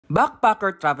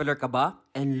Backpacker traveler ka ba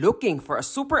and looking for a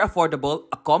super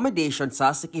affordable accommodation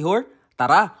sa Siquijor?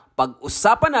 Tara,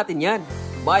 pag-usapan natin yan!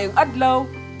 Mayong adlaw,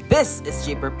 this is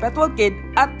J Perpetual Kid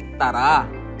at tara!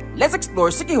 Let's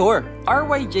explore Siquijor!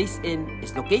 RYJ's Inn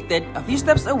is located a few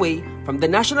steps away from the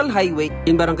National Highway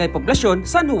in Barangay Poblacion,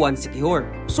 San Juan, Siquijor.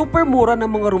 Super mura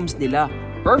ng mga rooms nila,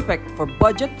 perfect for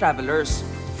budget travelers.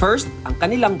 First, ang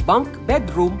kanilang bunk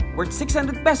bedroom worth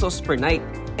 600 pesos per night.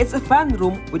 It's a fan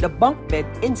room with a bunk bed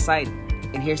inside.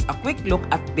 And here's a quick look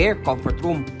at their comfort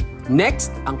room. Next,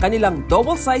 ang kanilang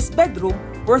double-sized bedroom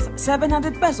worth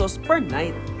 700 pesos per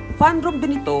night. Fan room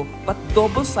din ito, but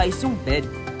double-sized yung bed.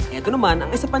 Ito naman ang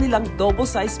isa pa nilang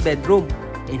double-sized bedroom.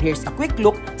 And here's a quick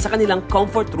look sa kanilang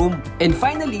comfort room. And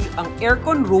finally, ang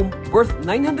aircon room worth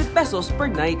 900 pesos per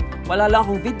night. Wala lang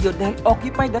akong video dahil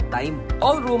occupied that time.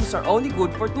 All rooms are only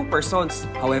good for 2 persons.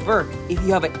 However, if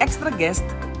you have an extra guest,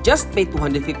 just pay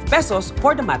 250 pesos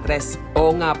for the mattress.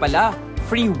 Oo nga pala,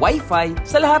 free wifi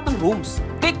sa lahat ng rooms.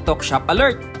 TikTok shop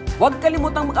alert! Huwag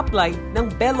kalimutang mag-apply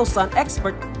ng Bello Sun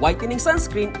Expert Whitening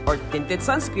Sunscreen or Tinted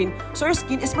Sunscreen so your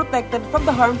skin is protected from the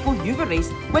harmful UV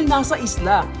rays while nasa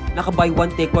isla. Naka-buy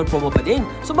one take one promo pa din,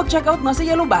 so mag-check out na sa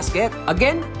Yellow Basket.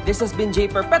 Again, this has been J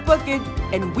Perpetual Kid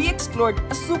and we explored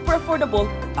a super affordable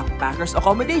backpackers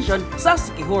accommodation sa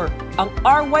Siquijor, ang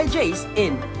RYJ's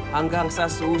Inn. Hanggang sa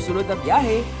susunod na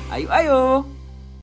biyahe, ayo-ayo!